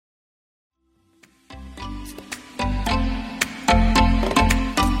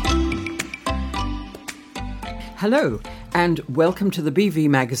Hello, and welcome to the BV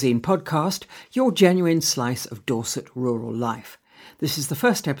Magazine podcast, your genuine slice of Dorset rural life. This is the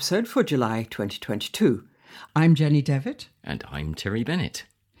first episode for July 2022. I'm Jenny Devitt. And I'm Terry Bennett.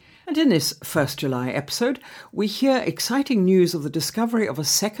 And in this first July episode, we hear exciting news of the discovery of a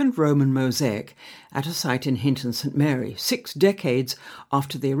second Roman mosaic at a site in Hinton St Mary, 6 decades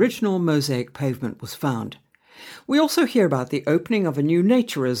after the original mosaic pavement was found. We also hear about the opening of a new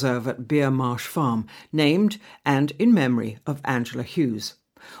nature reserve at Beer Marsh Farm, named and in memory of Angela Hughes.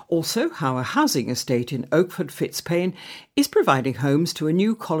 Also, how a housing estate in Okeford Fitzpaine is providing homes to a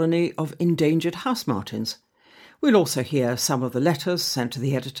new colony of endangered house martins. We'll also hear some of the letters sent to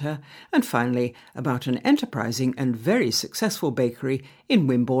the editor, and finally about an enterprising and very successful bakery in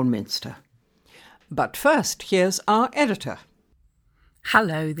Wimborne, Minster. But first, here's our editor.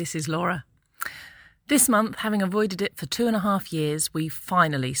 Hello, this is Laura. This month, having avoided it for 2.5 years, we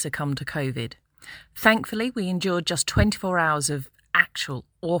finally succumbed to COVID. Thankfully, we endured just 24 hours of actual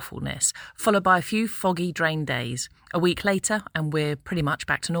awfulness, followed by a few foggy, drained days. A week later, and we're pretty much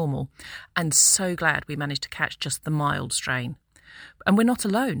back to normal. And so glad we managed to catch just the mild strain. And we're not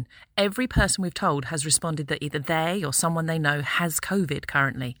alone. Every person we've told has responded that either they or someone they know has COVID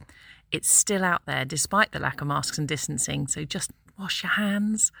currently. It's still out there, despite the lack of masks and distancing, so just wash your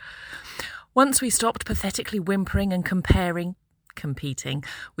hands. Once we stopped pathetically whimpering and competing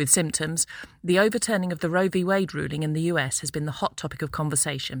with symptoms, the overturning of the Roe v. Wade ruling in the US has been the hot topic of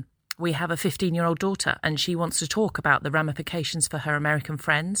conversation. We have a 15-year-old daughter, and she wants to talk about the ramifications for her American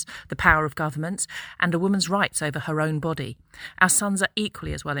friends, the power of governments, and a woman's rights over her own body. Our sons are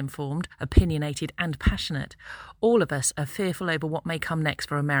equally as well informed, opinionated and passionate. All of us are fearful over what may come next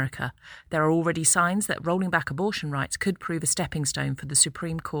for America. There are already signs that rolling back abortion rights could prove a stepping stone for the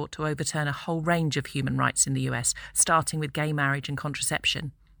Supreme Court to overturn a whole range of human rights in the US, starting with gay marriage and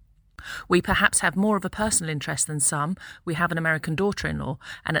contraception. We perhaps have more of a personal interest than some. We have an American daughter-in-law,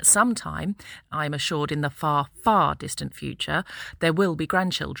 and at some time, I am assured in the far, far distant future, there will be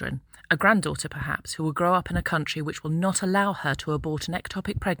grandchildren. A granddaughter, perhaps, who will grow up in a country which will not allow her to abort an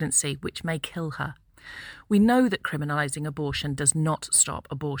ectopic pregnancy which may kill her. We know that criminalising abortion does not stop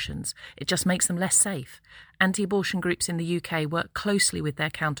abortions. It just makes them less safe. Anti-abortion groups in the UK work closely with their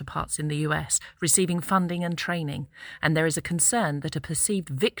counterparts in the US, receiving funding and training. And there is a concern that a perceived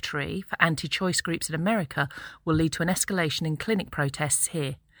victory for anti-choice groups in America will lead to an escalation in clinic protests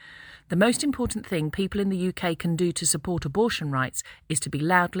here. The most important thing people in the UK can do to support abortion rights is to be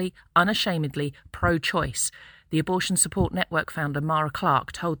loudly, unashamedly pro-choice. The Abortion Support Network founder Mara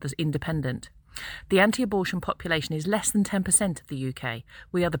Clark told The Independent. The anti-abortion population is less than 10% of the UK.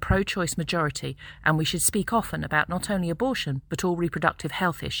 We are the pro-choice majority, and we should speak often about not only abortion, but all reproductive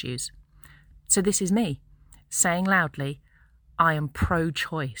health issues. So this is me, saying loudly, I am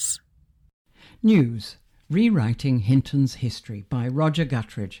pro-choice. News: Rewriting Hinton's History by Roger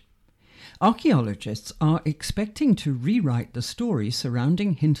Guttridge. Archaeologists are expecting to rewrite the story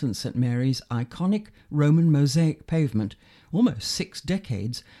surrounding Hinton St Mary's iconic Roman mosaic pavement almost 6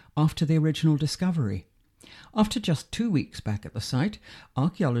 decades after the original discovery. After just 2 weeks back at the site,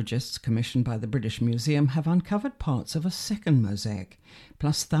 archaeologists commissioned by the British Museum have uncovered parts of a second mosaic,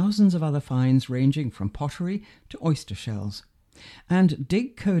 plus thousands of other finds ranging from pottery to oyster shells. And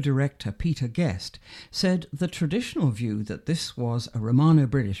DIG co-director Peter Guest said the traditional view that this was a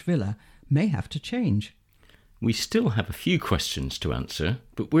Romano-British villa may have to change. We still have a few questions to answer,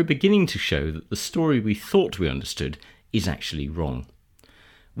 but we're beginning to show that the story we thought we understood is actually wrong.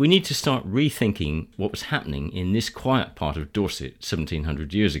 We need to start rethinking what was happening in this quiet part of Dorset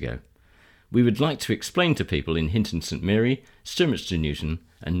 1700 years ago. We would like to explain to people in Hinton St Mary, Sturminster Newton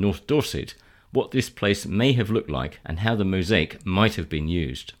and North Dorset what this place may have looked like and how the mosaic might have been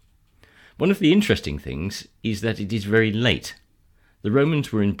used. One of the interesting things is that it is very late. The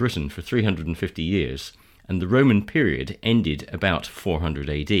Romans were in Britain for 350 years, and the Roman period ended about 400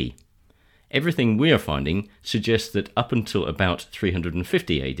 AD. Everything we are finding suggests that up until about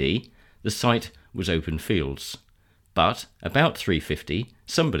 350 AD, the site was open fields. But about 350,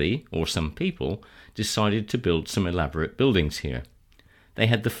 somebody, or some people, decided to build some elaborate buildings here. They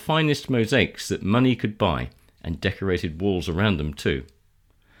had the finest mosaics that money could buy, and decorated walls around them too.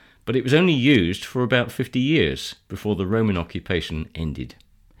 But it was only used for about 50 years before the Roman occupation ended.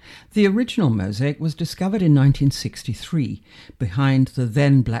 The original mosaic was discovered in 1963 behind the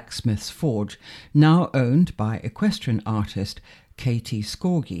then blacksmith's forge, now owned by equestrian artist Katie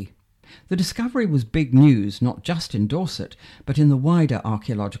Scorgi. The discovery was big news not just in Dorset, but in the wider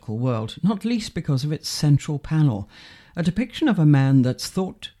archaeological world, not least because of its central panel, a depiction of a man that's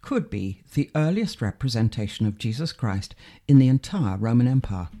thought could be the earliest representation of Jesus Christ in the entire Roman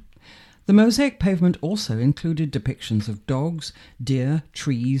Empire. The mosaic pavement also included depictions of dogs, deer,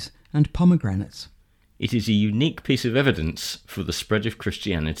 trees, and pomegranates. It is a unique piece of evidence for the spread of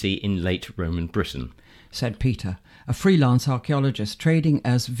Christianity in late Roman Britain, said Peter, a freelance archaeologist trading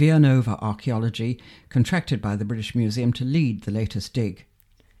as Via Nova Archaeology, contracted by the British Museum to lead the latest dig.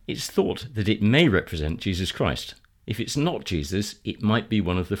 It's thought that it may represent Jesus Christ. If it's not Jesus, it might be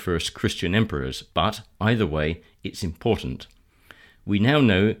one of the first Christian emperors, but either way, it's important. We now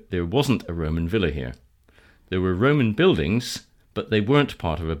know there wasn't a Roman villa here. There were Roman buildings, but they weren't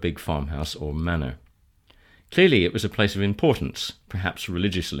part of a big farmhouse or manor. Clearly it was a place of importance, perhaps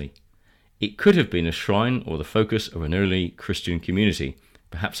religiously. It could have been a shrine or the focus of an early Christian community,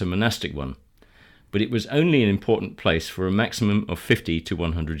 perhaps a monastic one, but it was only an important place for a maximum of 50 to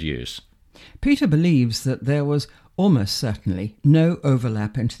 100 years. Peter believes that there was almost certainly no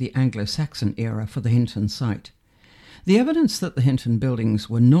overlap into the Anglo-Saxon era for the Hinton site. The evidence that the Hinton buildings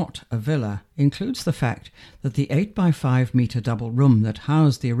were not a villa includes the fact that the 8x5 metre double room that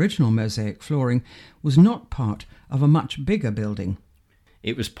housed the original mosaic flooring was not part of a much bigger building.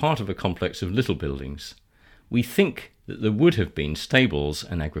 It was part of a complex of little buildings. We think that there would have been stables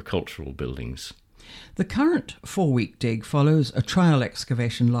and agricultural buildings. The current 4-week dig follows a trial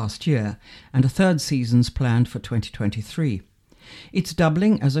excavation last year and a third season's planned for 2023. It's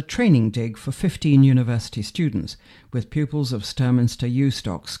doubling as a training dig for 15 university students, with pupils of Sturminster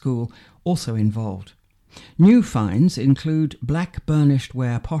Ewestock School also involved. New finds include black burnished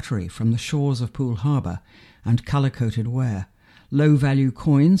ware pottery from the shores of Poole Harbour and colour-coated ware, low-value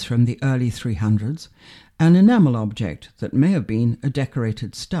coins from the early 300s, an enamel object that may have been a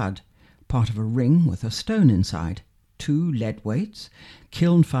decorated stud, part of a ring with a stone inside, 2 lead weights,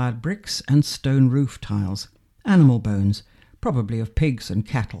 kiln-fired bricks and stone roof tiles, animal bones, probably of pigs and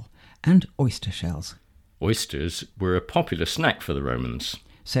cattle, and oyster shells. Oysters were a popular snack for the Romans,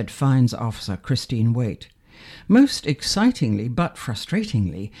 said Finds Officer Christine Waite. Most excitingly but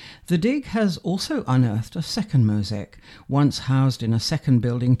frustratingly, the dig has also unearthed a second mosaic, once housed in a second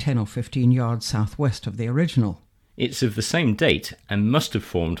building 10 or 15 yards southwest of the original. It's of the same date and must have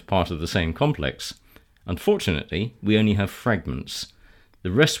formed part of the same complex. Unfortunately, we only have fragments. The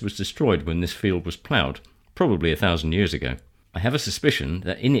rest was destroyed when this field was ploughed, probably 1,000 years ago. I have a suspicion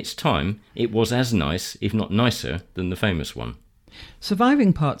that in its time it was as nice, if not nicer, than the famous one.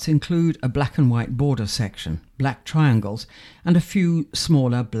 Surviving parts include a black and white border section, black triangles, and a few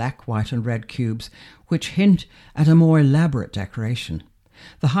smaller black, white and red cubes which hint at a more elaborate decoration.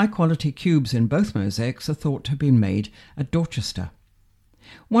 The high-quality cubes in both mosaics are thought to have been made at Dorchester.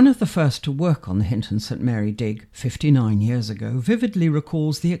 One of the first to work on the Hinton St Mary dig 59 years ago vividly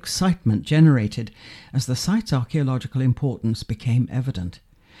recalls the excitement generated as the site's archaeological importance became evident.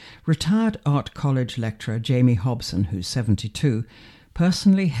 Retired art college lecturer Jamie Hobson, who's 72,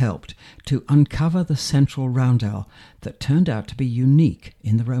 personally helped to uncover the central roundel that turned out to be unique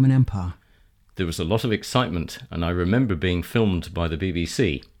in the Roman Empire. There was a lot of excitement, and I remember being filmed by the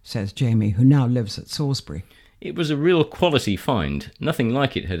BBC, says Jamie, who now lives at Salisbury. It was a real quality find. Nothing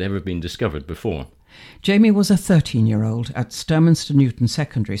like it had ever been discovered before. Jamie was a 13-year-old at Sturminster Newton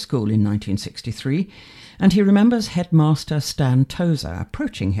Secondary School in 1963, and he remembers headmaster Stan Tozer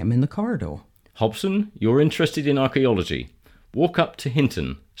approaching him in the corridor. Hobson, you're interested in archaeology. Walk up to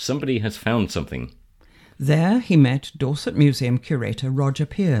Hinton. Somebody has found something. There he met Dorset Museum curator Roger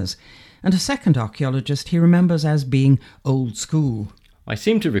Peers, and a second archaeologist he remembers as being old school. I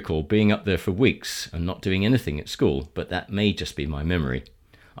seem to recall being up there for weeks and not doing anything at school, but that may just be my memory.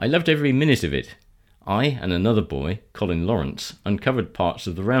 I loved every minute of it. I and another boy, Colin Lawrence, uncovered parts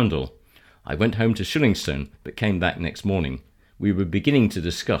of the roundel. I went home to Shillingstone, but came back next morning. We were beginning to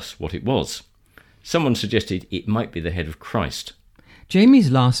discuss what it was. Someone suggested it might be the head of Christ.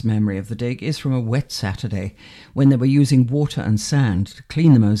 Jamie's last memory of the dig is from a wet Saturday, when they were using water and sand to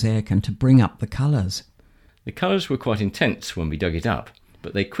clean the mosaic and to bring up the colours. The colours were quite intense when we dug it up,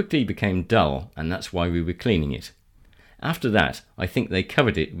 but they quickly became dull, and that's why we were cleaning it. After that, I think they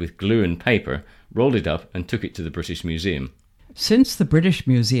covered it with glue and paper, rolled it up and took it to the British Museum. Since the British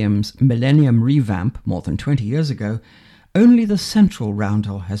Museum's Millennium revamp more than 20 years ago, only the central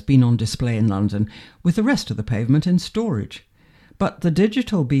roundel has been on display in London, with the rest of the pavement in storage. But the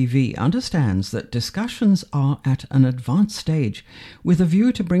digital BV understands that discussions are at an advanced stage, with a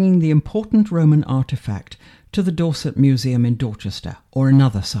view to bringing the important Roman artefact to the Dorset Museum in Dorchester or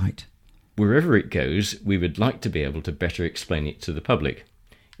another site. Wherever it goes, we would like to be able to better explain it to the public.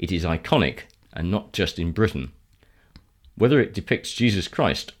 It is iconic, and not just in Britain. Whether it depicts Jesus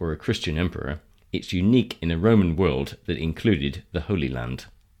Christ or a Christian emperor, it's unique in a Roman world that included the Holy Land.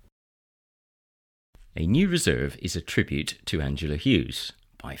 A New Reserve is a tribute to Angela Hughes,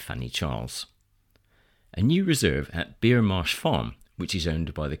 by Fanny Charles. A new reserve at Beer Marsh Farm, which is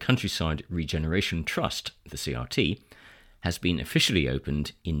owned by the Countryside Regeneration Trust, the CRT, has been officially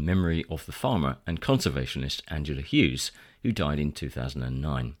opened in memory of the farmer and conservationist Angela Hughes, who died in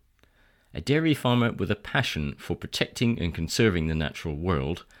 2009. A dairy farmer with a passion for protecting and conserving the natural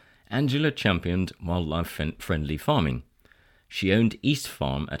world, Angela championed wildlife-friendly farming. She owned East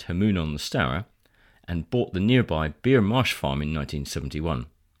Farm at Hamoon on the Stour and bought the nearby Beer Marsh Farm in 1971.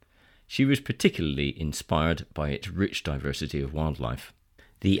 She was particularly inspired by its rich diversity of wildlife.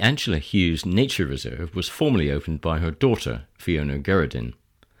 The Angela Hughes Nature Reserve was formally opened by her daughter, Fiona Gerardin.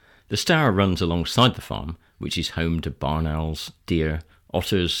 The Stour runs alongside the farm, which is home to barn owls, deer,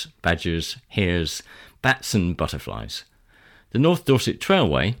 otters, badgers, hares, bats and butterflies. The North Dorset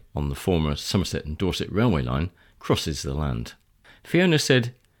Trailway, on the former Somerset and Dorset railway line, crosses the land. Fiona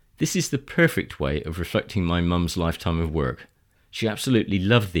said, "This is the perfect way of reflecting my mum's lifetime of work. She absolutely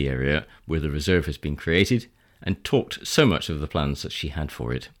loved the area where the reserve has been created and talked so much of the plans that she had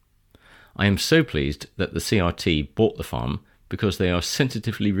for it. I am so pleased that the CRT bought the farm because they are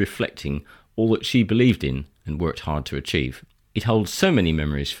sensitively reflecting all that she believed in and worked hard to achieve. It holds so many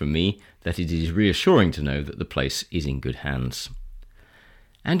memories for me that it is reassuring to know that the place is in good hands."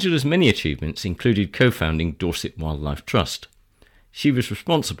 Angela's many achievements included co-founding Dorset Wildlife Trust. She was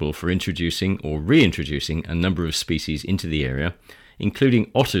responsible for introducing or reintroducing a number of species into the area,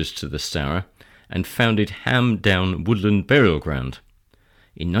 including otters to the Stour, and founded Ham Down Woodland Burial Ground.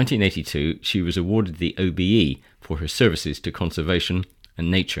 In 1982, she was awarded the OBE for her services to conservation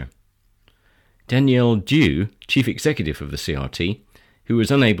and nature. Danielle Dew, chief executive of the CRT, who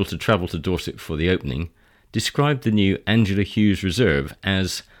was unable to travel to Dorset for the opening, described the new Angela Hughes Reserve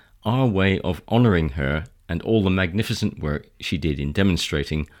as our way of honouring her and all the magnificent work she did in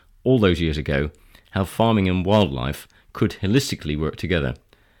demonstrating, all those years ago, how farming and wildlife could holistically work together.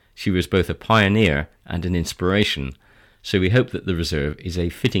 She was both a pioneer and an inspiration, so we hope that the reserve is a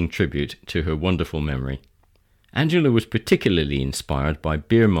fitting tribute to her wonderful memory. Angela was particularly inspired by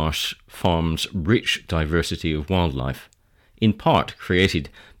Beer Marsh Farm's rich diversity of wildlife, in part created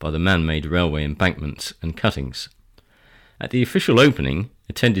by the man-made railway embankments and cuttings. At the official opening,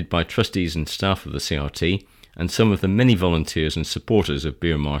 attended by trustees and staff of the CRT and some of the many volunteers and supporters of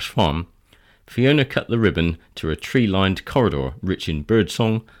Beer Marsh Farm, Fiona cut the ribbon to a tree-lined corridor rich in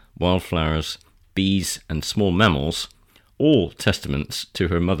birdsong, wildflowers, bees and small mammals, all testaments to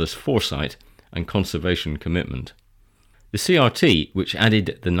her mother's foresight and conservation commitment. The CRT, which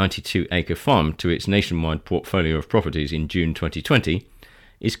added the 92-acre farm to its nationwide portfolio of properties in June 2020,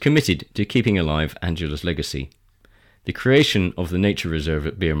 is committed to keeping alive Angela's legacy. The creation of the nature reserve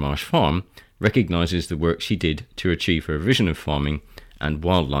at Beer Marsh Farm recognises the work she did to achieve her vision of farming and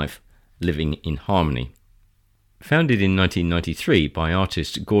wildlife living in harmony. Founded in 1993 by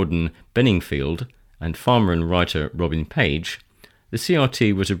artist Gordon Benningfield and farmer and writer Robin Page, the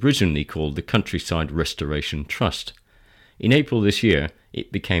CRT was originally called the Countryside Regeneration Trust. In April this year,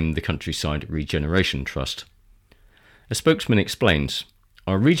 it became the Countryside Regeneration Trust. A spokesman explains,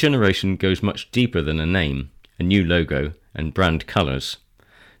 "Our regeneration goes much deeper than a name, a new logo, and brand colours.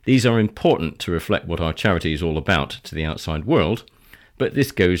 These are important to reflect what our charity is all about to the outside world, but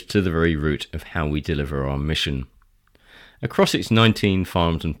this goes to the very root of how we deliver our mission." Across its 19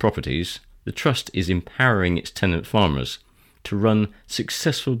 farms and properties, the Trust is empowering its tenant farmers to run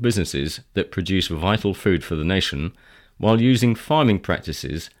successful businesses that produce vital food for the nation while using farming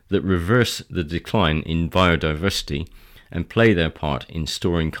practices that reverse the decline in biodiversity and play their part in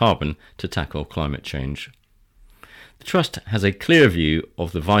storing carbon to tackle climate change. The Trust has a clear view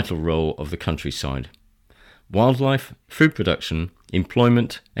of the vital role of the countryside. Wildlife, food production,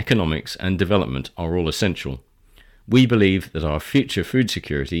 employment, economics and development are all essential. We believe that our future food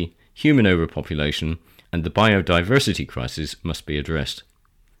security, human overpopulation and the biodiversity crisis must be addressed.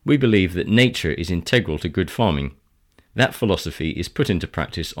 We believe that nature is integral to good farming. That philosophy is put into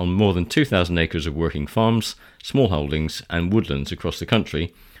practice on more than 2,000 acres of working farms, smallholdings and woodlands across the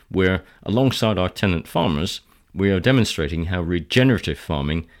country, where, alongside our tenant farmers, we are demonstrating how regenerative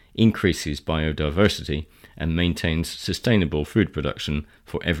farming increases biodiversity and maintains sustainable food production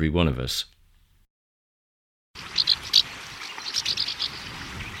for every one of us.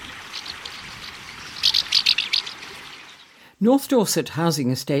 North Dorset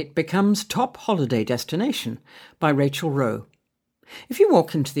Housing Estate becomes top holiday destination by Rachel Rowe. If you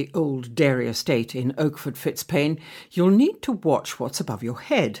walk into the old dairy estate in Okeford Fitzpaine, you'll need to watch what's above your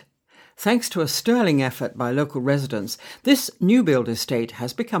head. Thanks to a sterling effort by local residents, this new build estate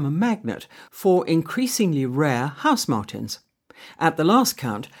has become a magnet for increasingly rare house martins. At the last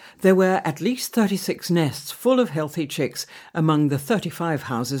count, there were at least 36 nests full of healthy chicks among the 35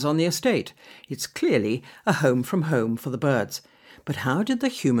 houses on the estate. It's clearly a home from home for the birds. But how did the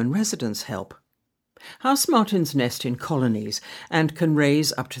human residents help? House martins nest in colonies and can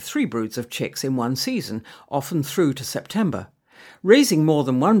raise up to 3 broods of chicks in one season, often through to September. Raising more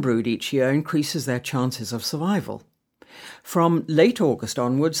than 1 brood each year increases their chances of survival. From late August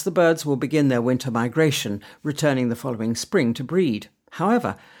onwards, the birds will begin their winter migration, returning the following spring to breed.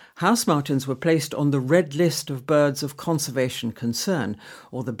 However, house martins were placed on the Red List of Birds of Conservation Concern,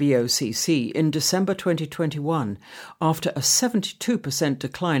 or the BOCC, in December 2021, after a 72%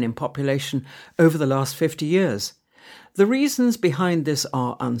 decline in population over the last 50 years. The reasons behind this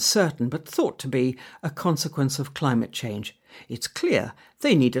are uncertain, but thought to be a consequence of climate change. It's clear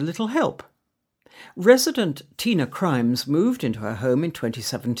they need a little help. Resident Tina Crimes moved into her home in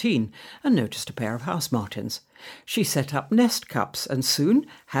 2017 and noticed a pair of house martins. She set up nest cups and soon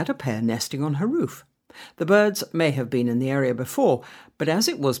had a pair nesting on her roof. The birds may have been in the area before, but as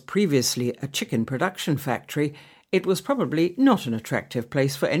it was previously a chicken production factory, it was probably not an attractive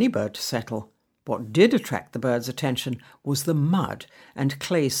place for any bird to settle. What did attract the birds' attention was the mud and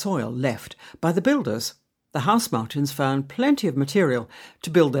clay soil left by the builders. The house martins found plenty of material to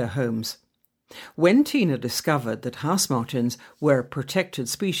build their homes. When Tina discovered that house martins were a protected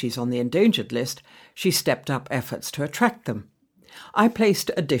species on the endangered list, she stepped up efforts to attract them. I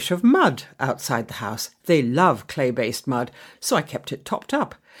placed a dish of mud outside the house. They love clay-based mud, so I kept it topped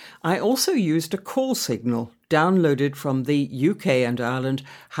up. I also used a call signal downloaded from the UK and Ireland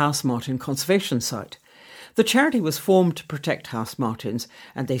house martin conservation site. The charity was formed to protect house martins,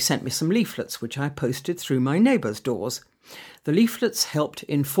 and they sent me some leaflets which I posted through my neighbours' doors. The leaflets helped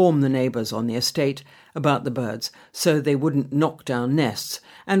inform the neighbours on the estate about the birds so they wouldn't knock down nests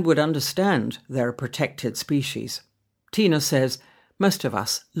and would understand they're a protected species. Tina says most of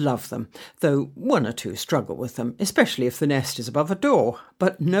us love them, though 1 or 2 struggle with them, especially if the nest is above a door.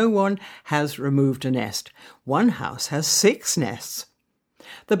 But no one has removed a nest. One house has 6 nests.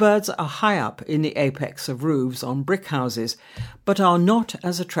 The birds are high up in the apex of roofs on brick houses, but are not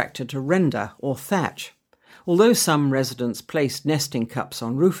as attracted to render or thatch. Although some residents placed nesting cups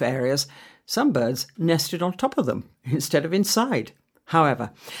on roof areas, some birds nested on top of them instead of inside.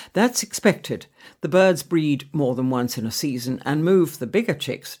 However, that's expected. The birds breed more than once in a season and move the bigger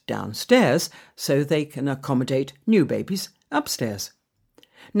chicks downstairs so they can accommodate new babies upstairs.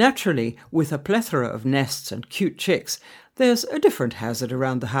 Naturally, with a plethora of nests and cute chicks, there's a different hazard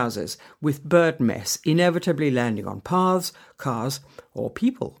around the houses, with bird mess inevitably landing on paths, cars, or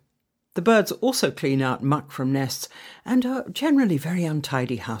people. The birds also clean out muck from nests and are generally very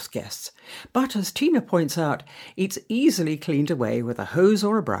untidy house guests. But as Tina points out, it's easily cleaned away with a hose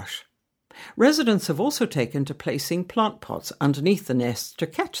or a brush. Residents have also taken to placing plant pots underneath the nests to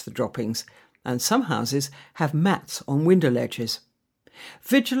catch the droppings, and some houses have mats on window ledges.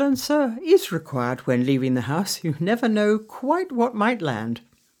 Vigilance is required when leaving the house. You never know quite what might land.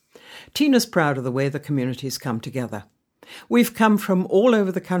 Tina's proud of the way the community's come together. We've come from all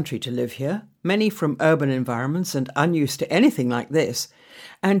over the country to live here, many from urban environments and unused to anything like this,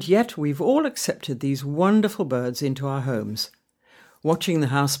 and yet we've all accepted these wonderful birds into our homes. Watching the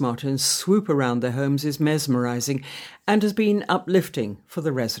house martins swoop around their homes is mesmerising and has been uplifting for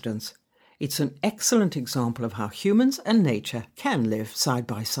the residents. It's an excellent example of how humans and nature can live side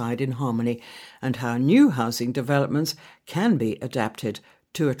by side in harmony, and how new housing developments can be adapted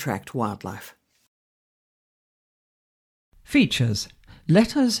to attract wildlife. Features.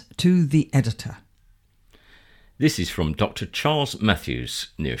 Letters to the editor. This is from Dr. Charles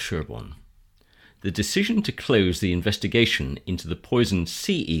Matthews, near Sherborne. The decision to close the investigation into the poisoned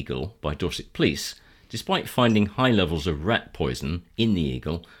sea eagle by Dorset Police, despite finding high levels of rat poison in the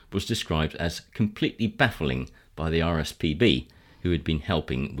eagle, was described as completely baffling by the RSPB, who had been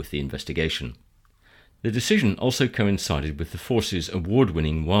helping with the investigation. The decision also coincided with the Force's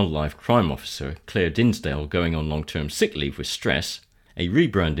award-winning wildlife crime officer Claire Dinsdale going on long-term sick leave with stress, a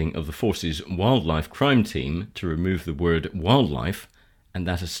rebranding of the Force's wildlife crime team to remove the word wildlife, and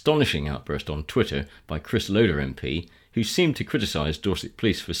that astonishing outburst on Twitter by Chris Loder MP, who seemed to criticise Dorset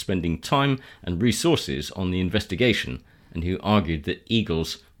Police for spending time and resources on the investigation, and who argued that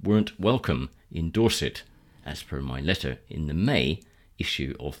eagles weren't welcome in Dorset, as per my letter in the May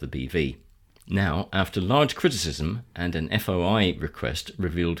issue of the BV. Now, after large criticism and an FOI request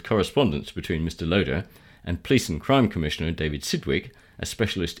revealed correspondence between Mr. Loder and Police and Crime Commissioner David Sidgwick, a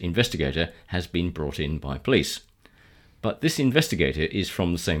specialist investigator has been brought in by police. But this investigator is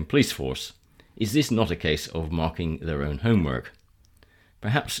from the same police force. Is this not a case of marking their own homework?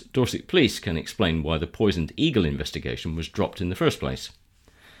 Perhaps Dorset Police can explain why the poisoned eagle investigation was dropped in the first place,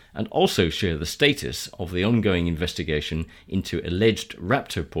 and also share the status of the ongoing investigation into alleged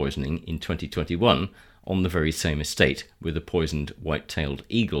raptor poisoning in 2021 on the very same estate where the poisoned white-tailed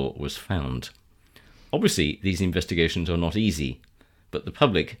eagle was found. Obviously, these investigations are not easy, but the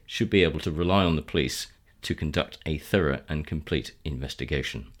public should be able to rely on the police to conduct a thorough and complete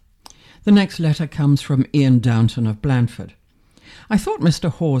investigation. The next letter comes from Ian Downton of Blandford. I thought Mr.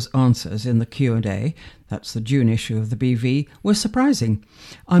 Hoare's answers in the Q&A, that's the June issue of the BV, were surprising.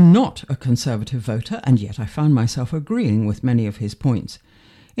 I'm not a Conservative voter, and yet I found myself agreeing with many of his points.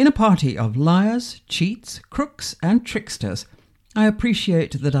 In a party of liars, cheats, crooks and tricksters, I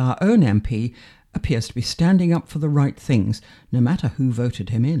appreciate that our own MP appears to be standing up for the right things, no matter who voted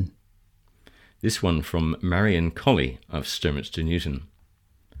him in. This one from Marion Colley of Sturminster Newton.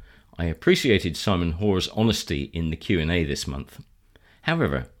 I appreciated Simon Hoare's honesty in the Q&A this month.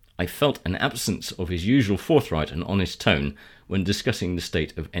 However, I felt an absence of his usual forthright and honest tone when discussing the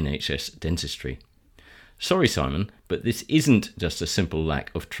state of NHS dentistry. Sorry, Simon, but this isn't just a simple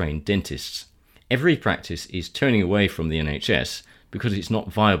lack of trained dentists. Every practice is turning away from the NHS because it's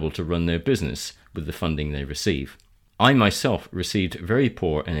not viable to run their business with the funding they receive. I myself received very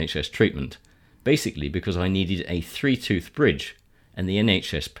poor NHS treatment, basically because I needed a 3-tooth bridge, and the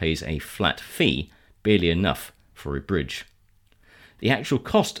NHS pays a flat fee, barely enough for a bridge. The actual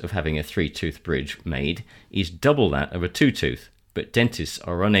cost of having a 3-tooth bridge made is double that of a 2-tooth, but dentists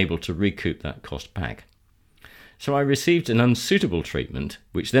are unable to recoup that cost back. So I received an unsuitable treatment,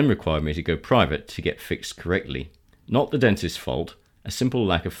 which then required me to go private to get fixed correctly. Not the dentist's fault, a simple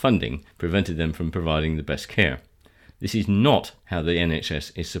lack of funding prevented them from providing the best care. This is not how the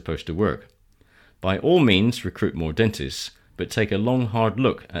NHS is supposed to work. By all means, recruit more dentists, but take a long, hard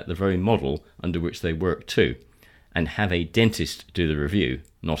look at the very model under which they work too, and have a dentist do the review,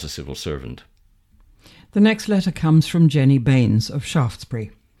 not a civil servant. The next letter comes from Jenny Baines of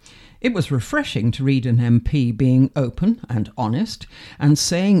Shaftesbury. It was refreshing to read an MP being open and honest and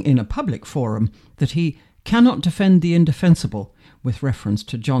saying in a public forum that he cannot defend the indefensible with reference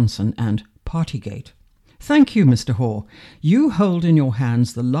to Johnson and Partygate. Thank you, Mr. Hoare. You hold in your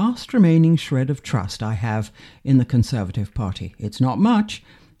hands the last remaining shred of trust I have in the Conservative Party. It's not much,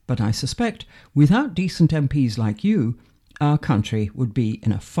 but I suspect without decent MPs like you, our country would be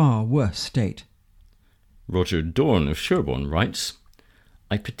in a far worse state. Roger Dorn of Sherborne writes,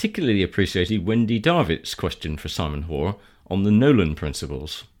 I particularly appreciated Wendy Darvitt's question for Simon Hoare on the Nolan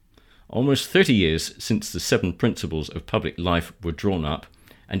principles. Almost 30 years since the 7 principles of public life were drawn up,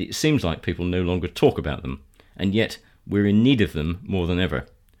 and it seems like people no longer talk about them, and yet we're in need of them more than ever.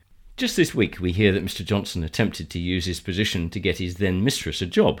 Just this week we hear that Mr. Johnson attempted to use his position to get his then mistress a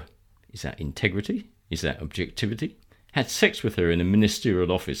job. Is that integrity? Is that objectivity? Had sex with her in a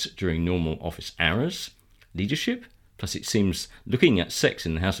ministerial office during normal office hours? Leadership? Plus it seems looking at sex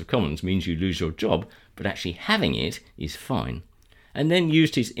in the House of Commons means you lose your job, but actually having it is fine. And then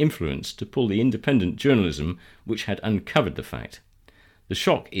used his influence to pull the independent journalism which had uncovered the fact. The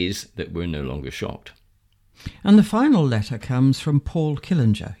shock is that we're no longer shocked. And the final letter comes from Paul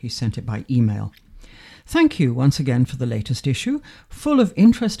Killinger. He sent it by email. Thank you once again for the latest issue, full of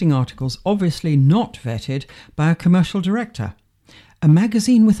interesting articles obviously not vetted by a commercial director. A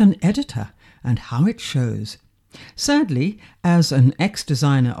magazine with an editor, and how it shows. Sadly, as an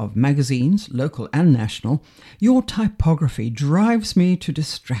ex-designer of magazines, local and national, your typography drives me to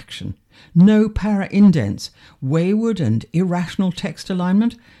distraction. No para-indents, wayward and irrational text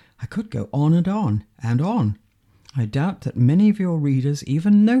alignment. I could go on and on and on. I doubt that many of your readers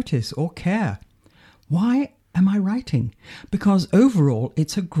even notice or care. Why am I writing? Because overall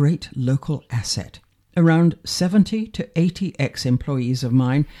it's a great local asset. Around 70 to 80 ex-employees of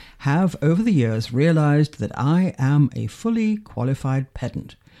mine have over the years realised that I am a fully qualified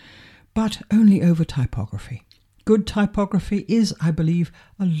pedant, but only over typography. Good typography is, I believe,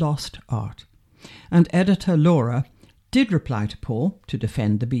 a lost art. And editor Laura did reply to Paul to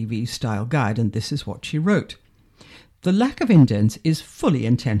defend the BV style guide, and this is what she wrote. The lack of indents is fully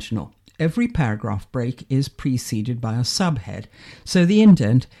intentional. Every paragraph break is preceded by a subhead, so the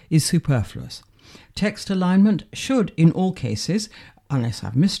indent is superfluous. Text alignment should, in all cases, unless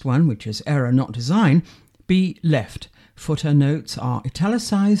I've missed one, which is error not design, be left. Footer notes are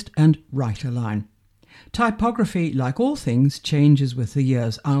italicized and right align. Typography, like all things, changes with the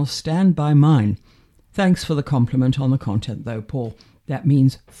years. I'll stand by mine. Thanks for the compliment on the content, though, Paul. That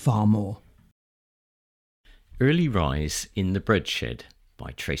means far more. Early Rise in the Bread Shed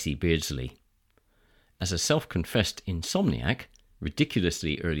by Tracie Beardsley. As a self-confessed insomniac,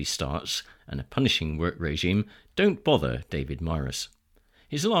 ridiculously early starts and a punishing work regime don't bother David Mirus.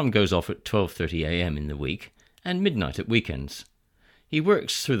 His alarm goes off at 12:30 a.m. in the week and midnight at weekends. He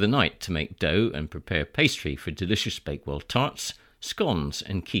works through the night to make dough and prepare pastry for delicious Bakewell tarts, scones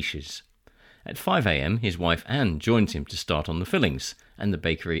and quiches. At 5 a.m. his wife Anne joins him to start on the fillings, and the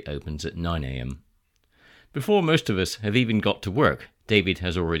bakery opens at 9 a.m. Before most of us have even got to work, David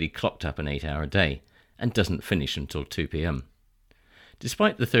has already clocked up an 8-hour day and doesn't finish until 2 p.m.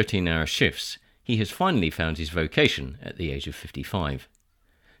 Despite the 13-hour shifts, he has finally found his vocation at the age of 55.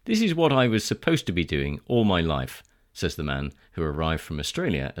 "This is what I was supposed to be doing all my life," says the man who arrived from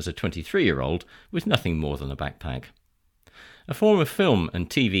Australia as a 23-year-old with nothing more than a backpack. A former film and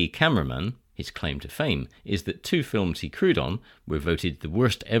TV cameraman, his claim to fame is that 2 films he crewed on were voted the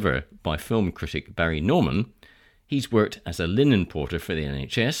worst ever by film critic Barry Norman. He's worked as a linen porter for the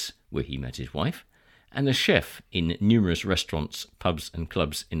NHS, where he met his wife, and a chef in numerous restaurants, pubs and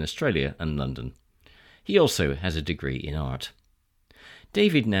clubs in Australia and London. He also has a degree in art.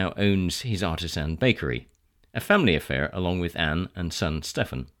 David now owns his artisan bakery, a family affair along with Anne and son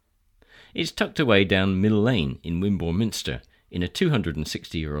Stephen. It's tucked away down Mill Lane in Wimborne, Minster, in a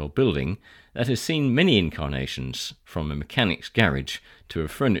 260-year-old building that has seen many incarnations, from a mechanic's garage to a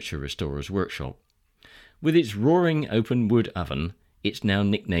furniture restorer's workshop. With its roaring open wood oven, it's now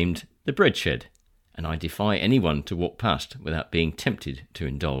nicknamed the Bread Shed, and I defy anyone to walk past without being tempted to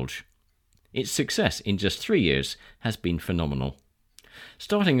indulge. Its success in just 3 years has been phenomenal.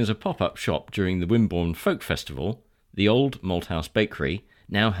 Starting as a pop-up shop during the Wimborne Folk Festival, the old Malthouse Bakery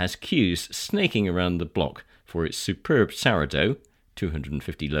now has queues snaking around the block for its superb sourdough,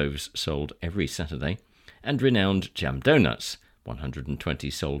 250 loaves sold every Saturday, and renowned jam donuts, 120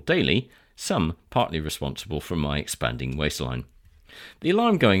 sold daily, some partly responsible for my expanding waistline. "The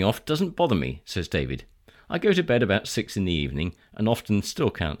alarm going off doesn't bother me," says David. "I go to bed about 6 in the evening and often still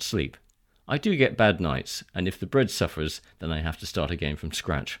can't sleep. I do get bad nights, and if the bread suffers, then I have to start again from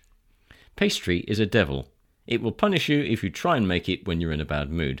scratch. Pastry is a devil. It will punish you if you try and make it when you're in a bad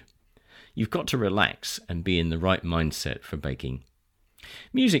mood. You've got to relax and be in the right mindset for baking.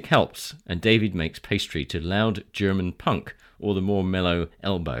 Music helps, and David makes pastry to loud German punk or the more mellow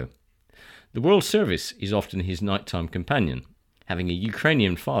elbow. The World Service is often his nighttime companion. Having a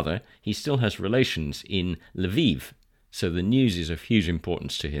Ukrainian father, he still has relations in Lviv, so the news is of huge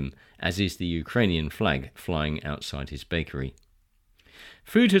importance to him, as is the Ukrainian flag flying outside his bakery.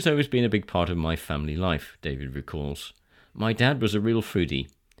 "Food has always been a big part of my family life," David recalls. "My dad was a real foodie.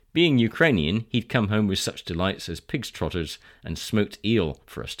 Being Ukrainian, he'd come home with such delights as pig's trotters and smoked eel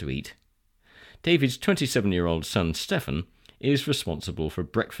for us to eat." David's 27-year-old son Stephen is responsible for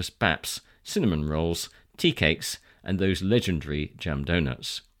breakfast baps, cinnamon rolls, tea cakes, and those legendary jam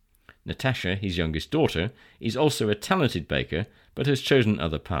donuts. Natasha, his youngest daughter, is also a talented baker, but has chosen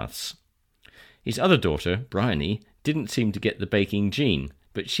other paths. His other daughter, Bryony, didn't seem to get the baking gene,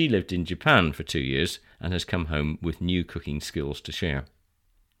 but she lived in Japan for 2 years and has come home with new cooking skills to share.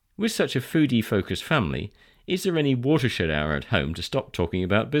 With such a foodie-focused family, is there any watershed hour at home to stop talking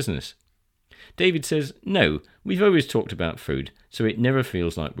about business? David says, "No, we've always talked about food, so it never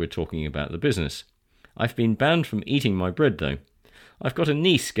feels like we're talking about the business. I've been banned from eating my bread, though. I've got a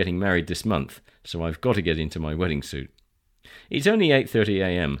niece getting married this month, so I've got to get into my wedding suit." It's only 8:30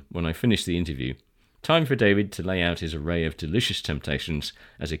 a.m. when I finish the interview. Time for David to lay out his array of delicious temptations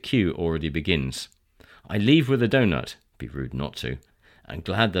as a queue already begins. I leave with a donut, be rude not to. I'm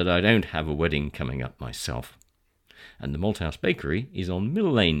glad that I don't have a wedding coming up myself. And the Malthouse Bakery is on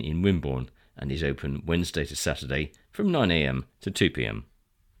Mill Lane in Wimborne and is open Wednesday to Saturday from 9 a.m. to 2 p.m.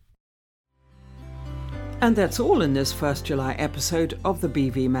 And that's all in this 1st July episode of the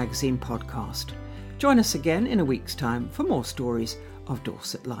BV Magazine podcast. Join us again in a week's time for more stories of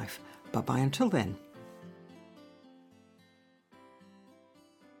Dorset life. Bye-bye until then.